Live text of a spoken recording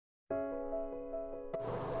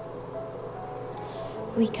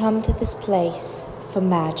We come to this place for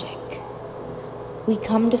magic. We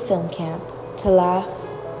come to film camp to laugh,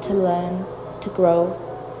 to learn, to grow,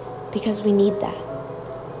 because we need that,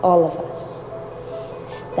 all of us.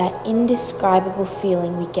 That indescribable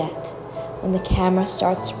feeling we get when the camera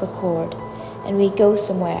starts to record and we go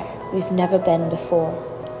somewhere we've never been before.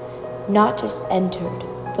 Not just entered,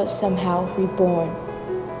 but somehow reborn,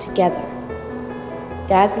 together.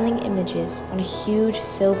 Dazzling images on a huge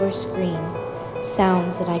silver screen,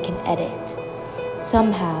 sounds that I can edit.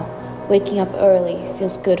 Somehow, waking up early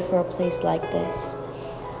feels good for a place like this.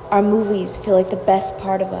 Our movies feel like the best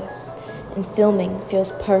part of us, and filming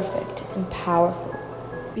feels perfect and powerful.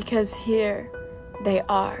 Because here, they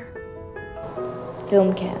are.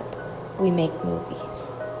 Film camp, we make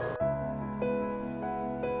movies.